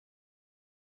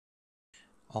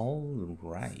All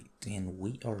right, and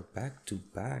we are back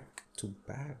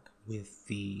with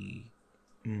the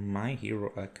My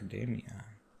Hero Academia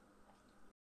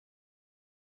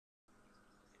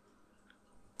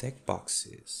deck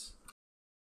boxes.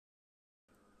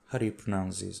 How do you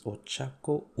pronounce this?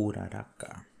 Ochaco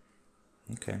Uraraka.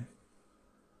 Okay.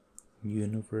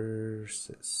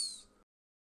 Universes.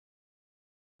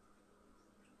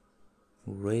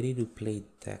 Ready to play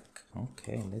deck.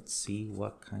 Okay, let's see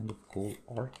what kind of cool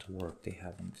artwork they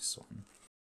have on this one.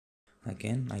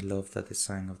 Again, I love the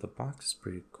design of the box, it's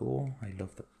pretty cool. I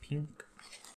love the pink.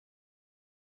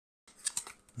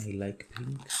 I like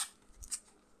pink.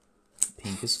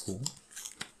 Pink is cool.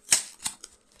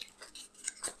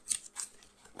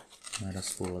 Not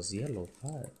as cool as yellow,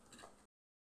 but.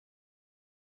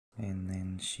 And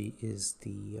then she is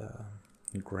the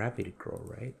Gravity Girl,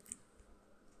 right?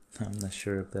 I'm not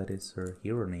sure if that is her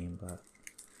hero name, but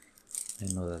I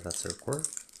know that that's her quirk.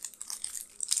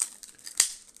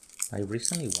 I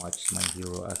recently watched My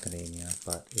Hero Academia,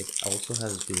 but it also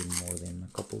has been more than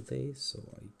a couple days, so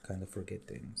I kind of forget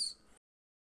things.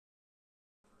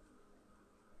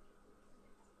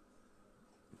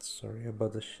 Sorry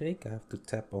about the shake, I have to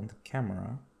tap on the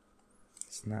camera.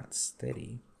 It's not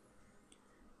steady.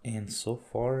 And so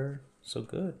far, so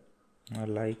good. I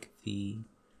like the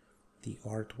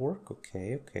artwork.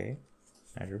 Okay.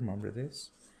 I remember this.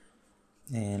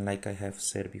 And like I have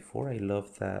said before, I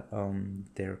love that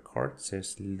their card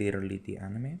says literally the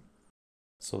anime.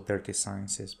 So their design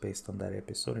says based on that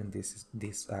episode, and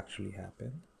this actually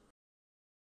happened.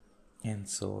 And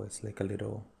so it's like a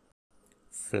little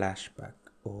flashback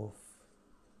of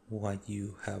what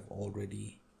you have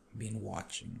already been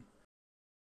watching.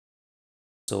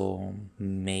 So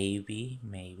maybe,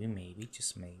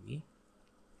 just maybe,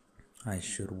 I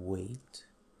should wait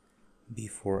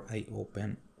before I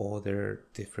open other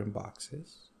different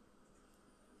boxes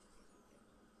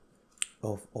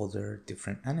of other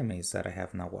different animes that I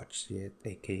have not watched yet,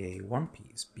 aka One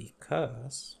Piece,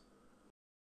 because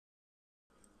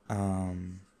I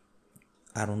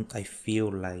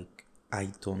feel like I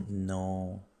don't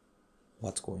know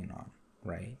what's going on,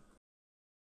 right?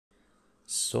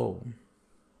 So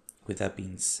with that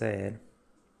being said,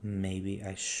 maybe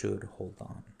I should hold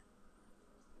on,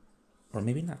 or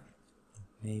maybe not.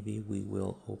 Maybe we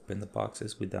will open the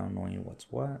boxes without knowing what's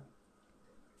what,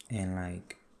 and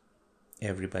like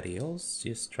everybody else,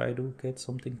 just try to get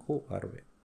something cool out of it.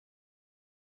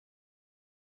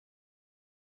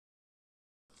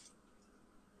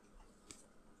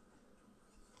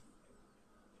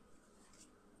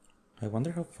 I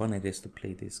wonder how fun it is to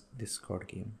play this card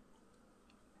game.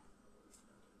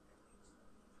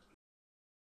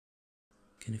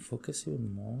 Can you focus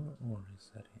even more, or is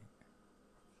that it?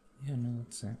 Yeah, no,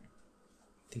 that's it. I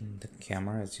think the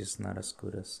camera is just not as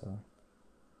good as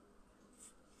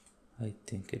I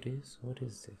think it is. What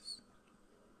is this?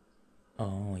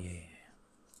 Oh, yeah.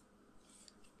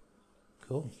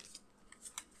 Cool.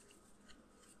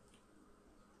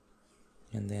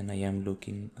 And then I am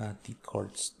looking at the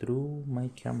cards through my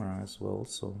camera as well,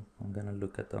 so I'm gonna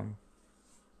look at them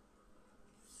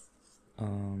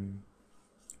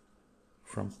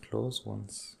from close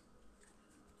once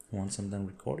I'm done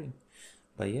recording.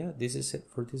 But yeah, this is it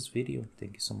for this video.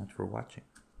 Thank you so much for watching.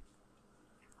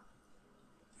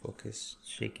 Focus,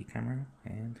 shaky camera,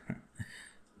 and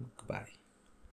goodbye.